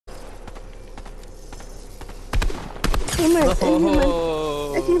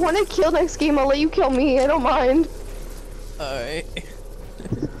No. If you want to kill next game, I'll let you kill me. I don't mind. Alright.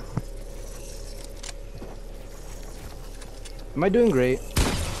 Am I doing great?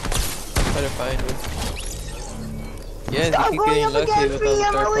 Try to find you. Yeah, Stop you keep going getting up lucky against with me. all the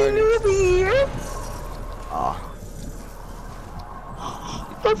I'm third only parties. newbie. Ah.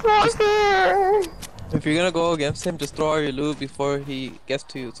 That's not fair. If you're gonna go against him, just throw all your loot before he gets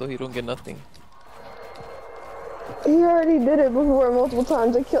to you, so he don't get nothing. He already did it before multiple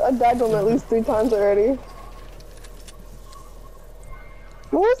times. I died to him at least 3 times already.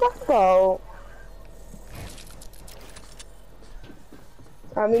 What was that about?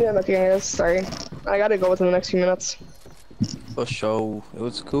 I'm gonna make this. Sorry. I gotta go within the next few minutes. For sure. It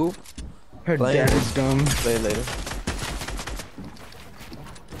was cool. Her Playing. dad is dumb. Play later.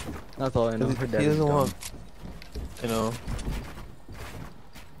 That's all I know. Her dad He is doesn't dumb. want, you know.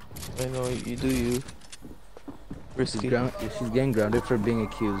 I know you do you. Risky. She's getting grounded for being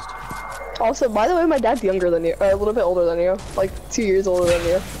accused. Also, by the way, my dad's younger than you, or a little bit older than you, like 2 years older than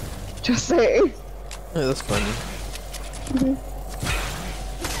you. Just saying. Yeah, that's funny.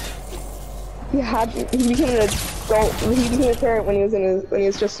 He became an adult. He became a parent when he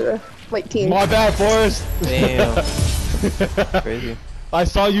was just a late teen. My bad, Forrest. Damn. Crazy. I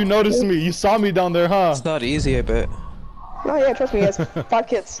saw you notice me. You saw me down there, huh? It's not easy, I bet. Oh yeah, trust me, he has 5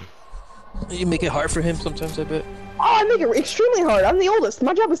 kids. You make it hard for him sometimes, I bet. Oh, I make it extremely hard. I'm the oldest.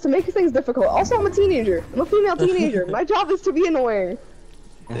 My job is to make things difficult. Also, I'm a teenager. I'm a female teenager. My job is to be annoying.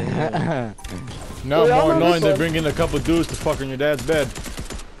 Now We all more know annoying this than one. bringing a couple dudes to fuck in your dad's bed.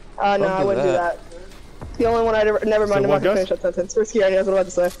 No, Don't I do wouldn't do that. that. The only one never mind, I'm what, not gonna Gus? finish that sentence. Risky, I know what I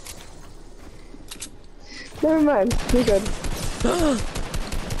was about to say. Never mind, you're good.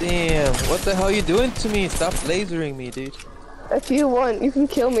 Damn, what the hell are you doing to me? Stop lasering me, dude. If you want, you can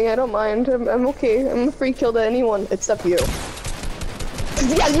kill me, I don't mind. I'm okay. I'm a free kill to anyone, except you.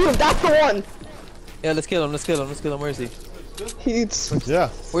 Yeah, you, that's the one! Yeah, let's kill him, let's kill him, let's kill him. Where is he? He's... Yeah.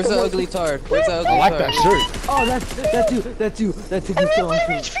 Where's the ugly tard? Where's the ugly I like tard? that shirt. Oh, that's you. That's you. That's you. I'm Kill at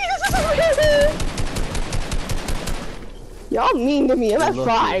him. HP, this is weird! Y'all mean to me, I'm at You're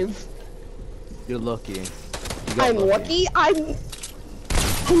 5. You're lucky. You got I'm lucky? I'm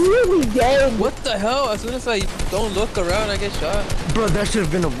really dead. What the hell? As soon as I don't look around, I get shot. Bro, that should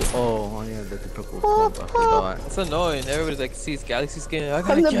have been a. Oh, yeah, that's a purple bomb. I forgot. That's annoying. Everybody's like, sees Galaxy skin. I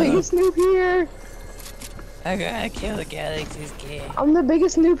gotta I'm the kill him. biggest noob here. I gotta kill the Galaxy skin. I'm the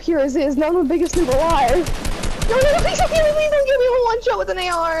biggest noob here as is. Now I'm the biggest noob alive. No, please don't give me, please don't give me a one shot with an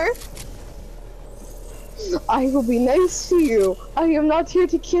AR. I will be nice to you. I am not here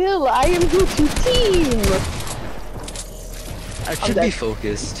to kill. I am here to team. I should be dead.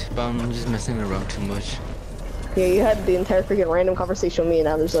 focused, but I'm just messing around too much. Yeah, you had the entire freaking random conversation with me, and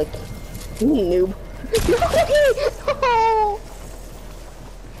I'm just like, noob.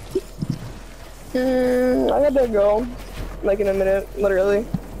 I gotta go. Like in a minute, literally.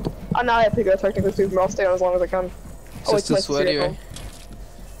 I'm not have to go technically too, but I'll stay on as long as I can. It's just too sweaty, right?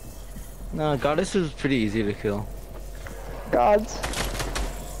 Nah, Goddess is pretty easy to kill. God's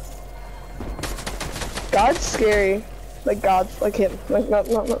scary. Like God's, like him. Like not,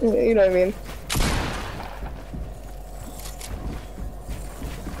 you know what I mean.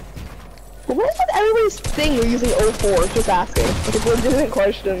 But what is with everybody's thing we're using 04? Just asking. Like it's a legitimate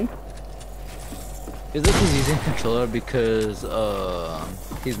question. Is like he's using controller because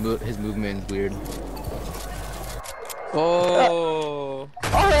his movement is weird. Oh.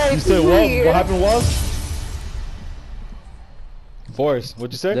 Alright, You said what? What happened was? Forrest,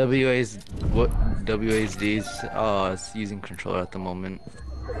 what'd you say? WASD's is using controller at the moment.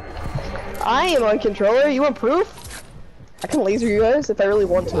 I am on controller. You want proof? I can laser you guys if I really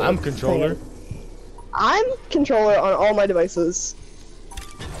want to. I'm controller. I'm controller on all my devices.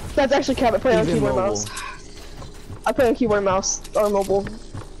 That's actually cap. I play on Even keyboard and mobile. mouse. I play on keyboard and mouse or mobile,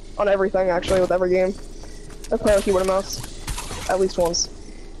 on everything actually with every game. I play on keyboard and mouse at least once.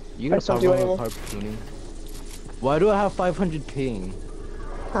 You I got just don't do problem with anymore. harpooning. Why do I have 500 ping?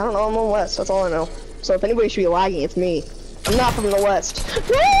 I don't know. I'm on West. That's all I know. So if anybody should be lagging, it's me. I'm not from the West. No,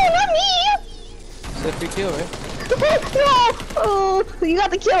 not me. It's a free kill, right? No! Oh, you got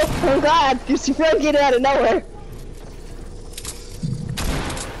the kill. I'm glad. Just your friend getting out of nowhere.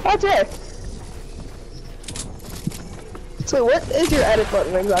 That's it. So what is your edit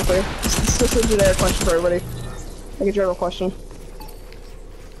button exactly? This is a generic question for everybody. Like a general question.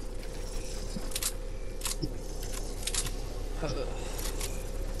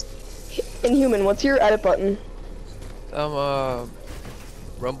 Inhuman, what's your edit button? Rumble.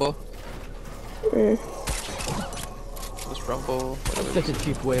 Mm. Just Rumble. Whatever. Such a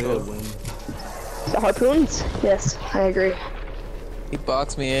cheap way to win. The harpoons? Yes, I agree. He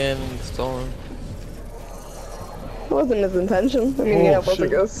boxed me in, stolen. It wasn't his intention. I mean, Oh, yeah, it was a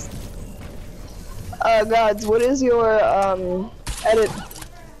shit. ghost. Gods, what is your, edit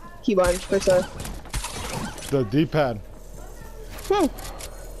keybind, per se? The D-pad.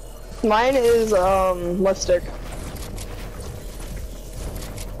 Mine is, left stick.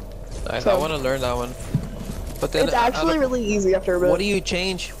 Nice, So- I want to learn that one. But then It's actually really easy after a bit. what do you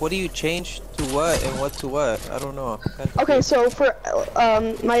change? What do you change to what and what to what? I don't know. Okay, so for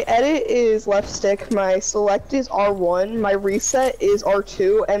my edit is left stick, my select is R1, my reset is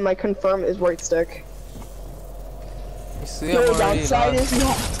R2, and my confirm is right stick. You see, The I'm already downside lost.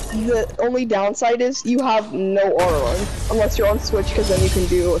 is the only downside is you have no R1 unless you're on Switch, because then you can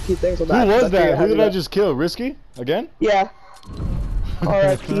do a few things with Who that. was That's that? your Who did edit. I just kill? Risky? Again? Yeah.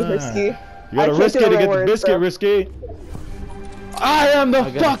 R.I.P. Risky. You gotta I risk can't it to do get the words, biscuit, so- Risky. I am the I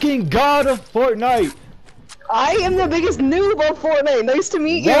got it. fucking god of Fortnite. I am the biggest noob of Fortnite. Nice to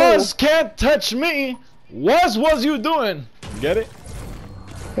meet you. Was can't touch me. Was you doing? Get it?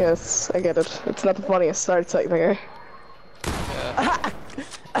 Yes, I get it. It's not the funniest start thing. Yeah.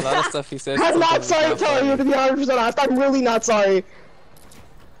 A lot of stuff he says. I'm not sometimes is sorry not telling you funny. to be 100% honest. I'm really not sorry.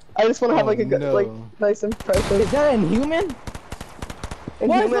 I just want to have like a good, no. like, nice impression. Is that Inhuman? And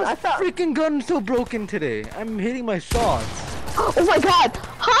Why is human, my I thought. freaking gun so broken today? I'm hitting my shots. Oh my god!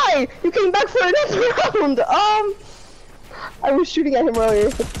 Hi! You came back for another round! I was shooting at him earlier,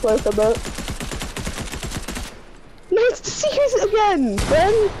 that's why I said that. Nice to see you again,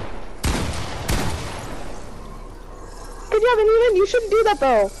 friend! Good job, Inhuman. You shouldn't do that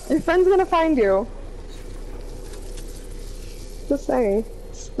though. Your friend's gonna find you. Just saying.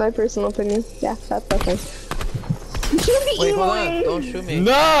 It's my personal opinion. Yeah, that's okay. You shouldn't be Wait, hold on! emoing. Don't shoot me.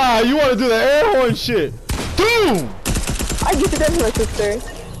 Nah, you wanna do the air horn shit. Boom! I get to dance with my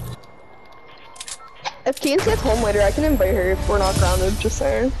sister. If Casey gets home later, I can invite her if we're not grounded, just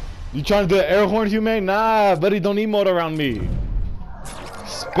saying. You trying to do the air horn, Humane? Nah, buddy, don't emote around me.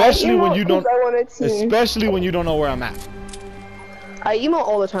 Especially when you don't. I wanted to. Especially when you don't know where I'm at. I emote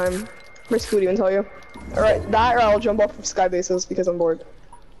all the time. Risk would even tell you. Alright, that or I'll jump off of sky bases because I'm bored.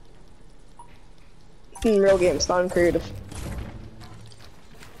 In real games, not in creative.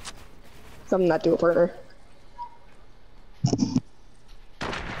 Something that do a partner.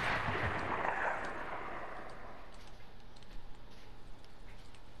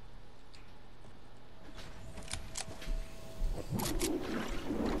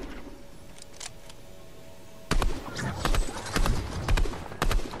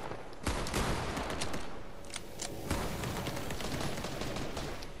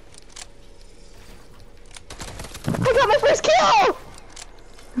 I got my first kill!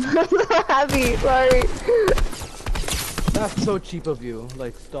 I'm so happy, sorry. That's so cheap of you.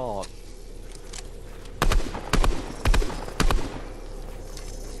 Like, stop.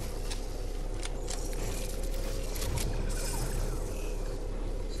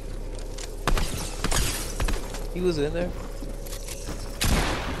 He was in there.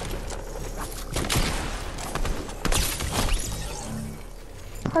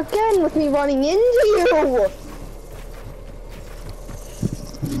 Again with me running into you!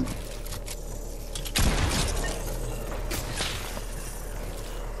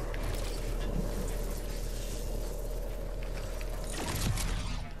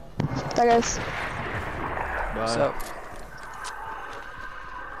 Bye guys. What's up?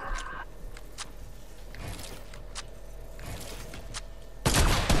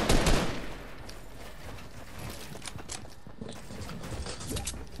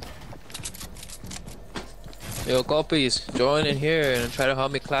 Yo, copies, join in here and try to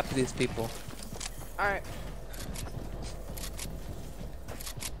help me clap these people. Alright.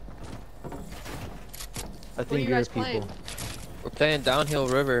 I are think you you're guys people. playing? We're playing Downhill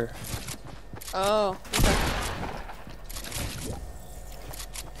River. Oh, okay.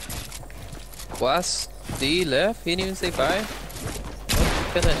 Was D left? He didn't even say bye?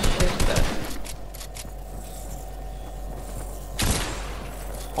 What kind of shit is that?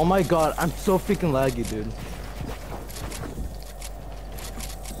 Oh my god, I'm so freaking laggy, dude.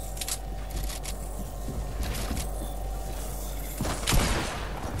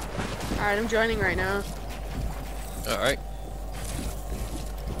 Alright, I'm joining right now. Alright.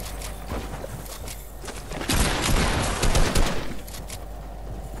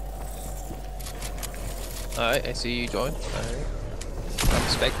 Alright, I see you join. Alright. I'm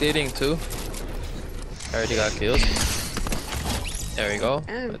spectating too. I already got kills. There we go.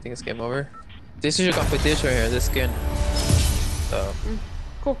 I think it's game over. This is your competition here, this skin. So.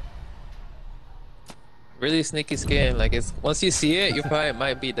 Cool. Really sneaky skin. Like, it's once you see it, you probably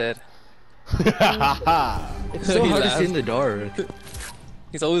might be dead. It's so He hard to laughs. see in the dark.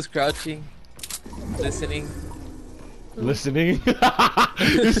 He's always crouching, listening. Listening.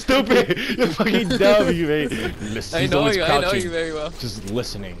 You're stupid. You're fucking dumb, you mate. Listen, I he's know always you. I know crouching. you very well. Just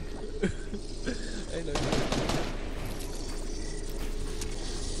listening. I know you.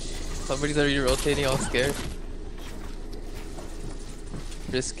 Somebody's already rotating, all scared.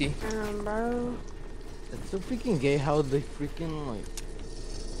 Risky. Bro. It's so freaking gay how they freaking like.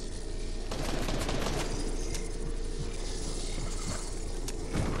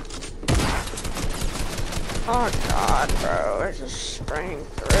 Oh god, bro. I just sprang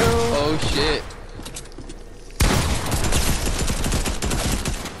through. Oh shit.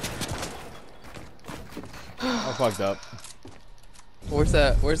 I fucked up. Where's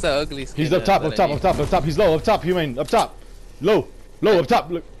that ugly skin? He's up top, that up top, I up top, up top. He's low, up top, humane, up top. Low, up top.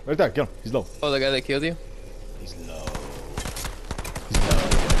 Look, right there. Get him. He's low. need? Oh, the guy that killed you? He's low.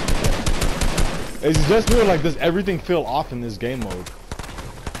 It's just me, like, does everything feel off in this game mode?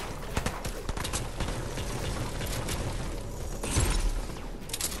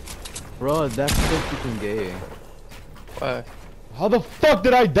 Bro, that's so freaking gay. Why? How the fuck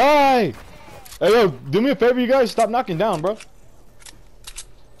did I die? Hey, yo, do me a favor, you guys. Stop knocking down, bro.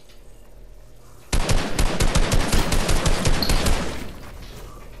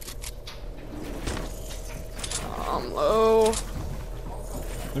 I'm low.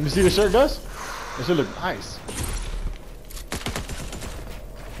 Let me see the shirt, guys. That should look nice.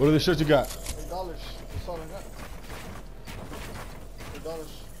 What are the shirts you got? $8. That's all I got. $8.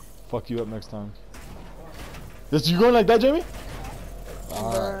 Fuck you up next time. This, you going like that, Jamie?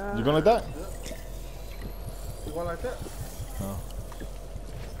 Alright. You going like that? You want like that? No. You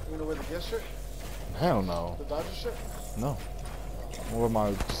gonna wear the guest shirt? Hell no. The Dodger shirt? No. I'm wear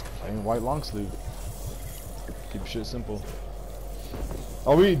my just plain white long sleeve. Keep shit simple.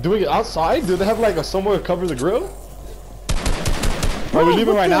 Are we doing it outside? Do they have like a somewhere to cover the grill? Are we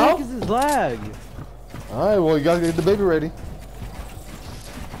leaving right now? What the heck is this lag? Alright, well you gotta get the baby ready.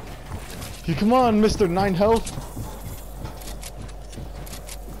 Hey, come on, Mr. 9 Health.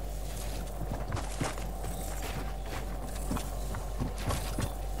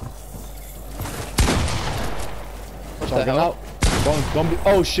 Shotgun hell? out. Don't be.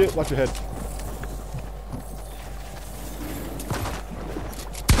 Oh shit! Watch your head.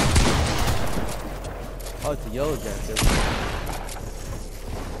 Oh, it's a yellow jacket.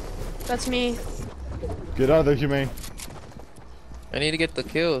 That's me. Get out of there, humane. I need to get the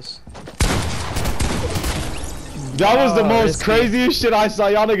kills. That was the most risky. craziest shit I saw.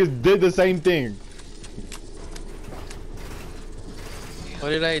 Y'all niggas did the same thing. What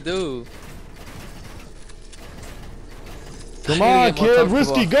did I do? Come I on, need to get more kid.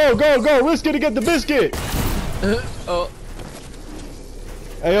 Risky, go. Risky to get the biscuit. Oh,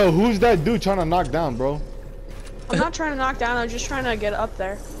 Hey, yo, who's that dude trying to knock down, bro? I'm not trying to knock down, I'm just trying to get up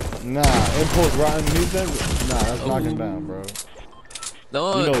there. Nah, impulse right underneath them. Nah, that's knocking down, bro.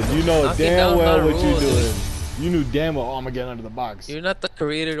 no. You know knocking damn down well not what you rules, dude. doing. You knew damn well, oh, I'm gonna get under the box. You're not the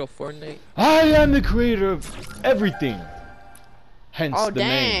creator of Fortnite. I am the creator of everything. Hence Oh, the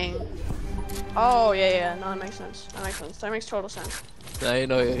name. dang. Oh, yeah. No, that makes sense. That makes total sense. Now you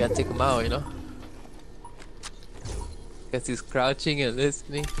know you gotta take him out, you know? Guess he's crouching and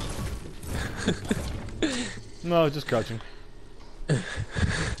listening. No, just crouching.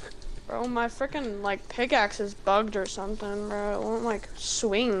 Bro, my freaking like pickaxe is bugged or something, bro. It won't like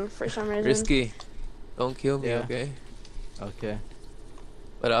swing for some reason. Risky. Don't kill me, Yeah. okay? Okay.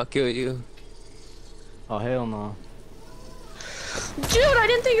 But I'll kill you. Oh, hell no. Dude, I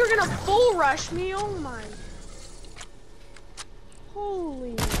didn't think you were gonna full rush me. Oh my.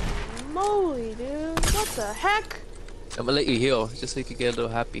 Holy moly, dude. What the heck? I'm gonna let you heal, just so you can get a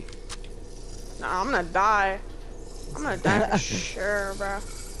little happy. Nah, I'm gonna die. I'm gonna die for sure, bro.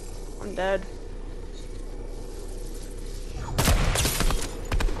 I'm dead.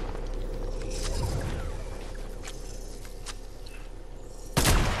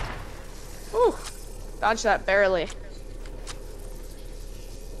 Whew. Dodged that barely.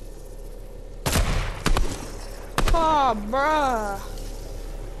 Oh, bruh.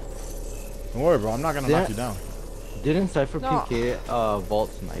 Don't worry, bro. I'm not gonna knock you down. Didn't Cypher No. PK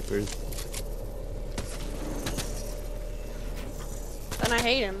vault snipers? Then I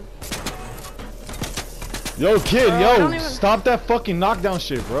hate him. Yo, kid, Bro, I yo, don't even- stop that fucking knockdown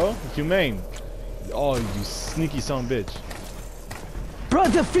shit, bro. Humane. Oh, you sneaky son of a bitch. Bro,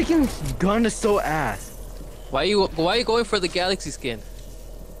 the freaking gun is so ass. Why you going for the galaxy skin?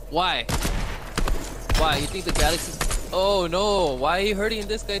 Why? Why? You think the galaxy? Oh no! Why are you hurting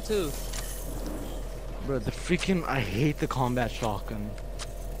this guy too? Bro, the freaking I hate the combat shotgun.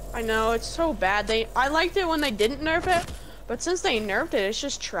 I know, it's so bad. I liked it when they didn't nerf it, but since they nerfed it, it's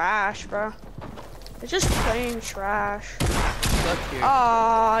just trash, bro. It's just plain trash.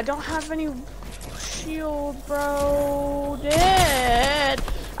 Ah, I don't have any shield, bro. Dead.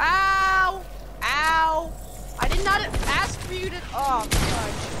 Ow! Ow! I did not ask for you to. Oh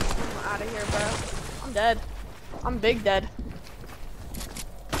gosh, I'm out of here, bro. I'm dead. I'm big dead.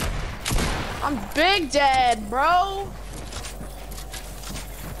 I'm big dead, bro.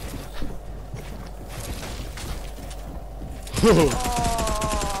 Oh,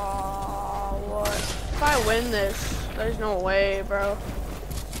 what? If I win this, there's no way, bro.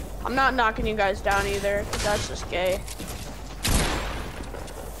 I'm not knocking you guys down either, 'cause that's just gay.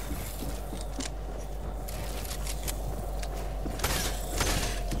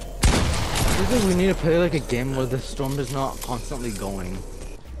 I think we need to play like a game where the storm is not constantly going.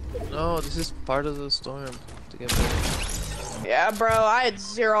 No, this is part of the storm to get better. Yeah, bro, I had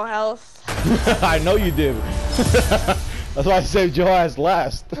 0 health. I know you did. That's why I saved your ass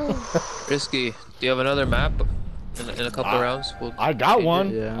last. Risky. Do you have another map in a couple rounds? I got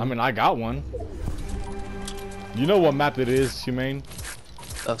one. Yeah. I mean, I got one. You know what map it is, Humane?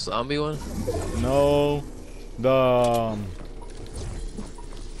 A zombie one? No. The...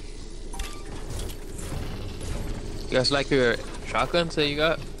 You guys like your shotguns that you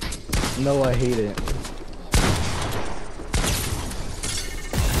got? No, I hate it.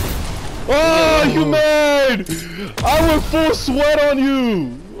 Oh, Humane! I went full sweat on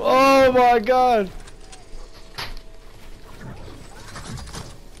you! Oh my god!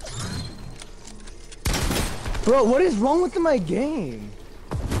 Bro, what is wrong with my game?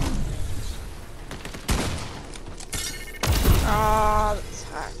 Ah, the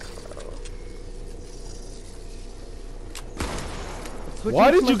attack, bro.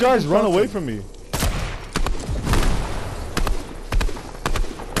 Why did you guys run away from me?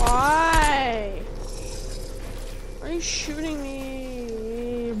 Why? Why are you shooting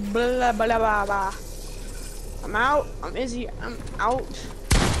me? Blah, blah, blah, blah. I'm out. I'm Izzy. I'm out.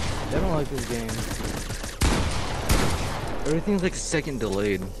 I don't like this game. Everything's like second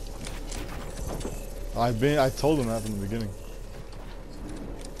delayed. I told them that from the beginning.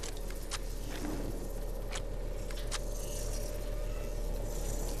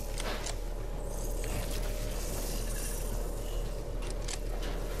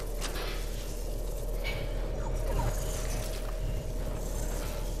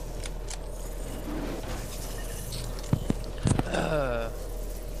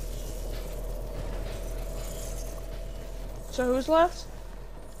 So who's left?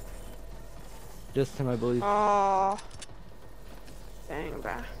 Just him, I believe. Oh. Dang,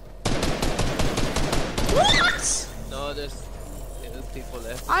 bro. What? No, there's people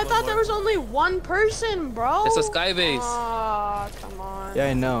left. I thought there was only one person, bro. It's a sky base. Ah, come on. Yeah,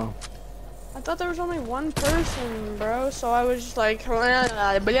 I know. I thought there was only one person, bro. So I was just like, blah,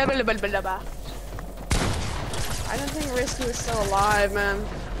 blah, blah, blah, blah, blah. I didn't think Risky was still alive, man.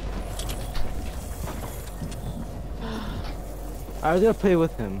 I was gonna play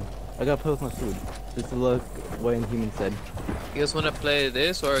with him. I gotta play with my food. Just to look what Inhuman said. You guys want to play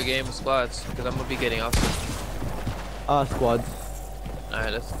this or a game of squads? Because I'm gonna be getting off. Squads.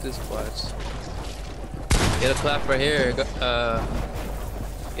 Alright, let's do squads. Get a clap right here.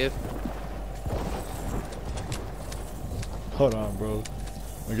 If Hold on, bro.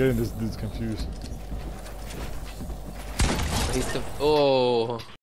 I'm getting this dude's confused. he's the oh.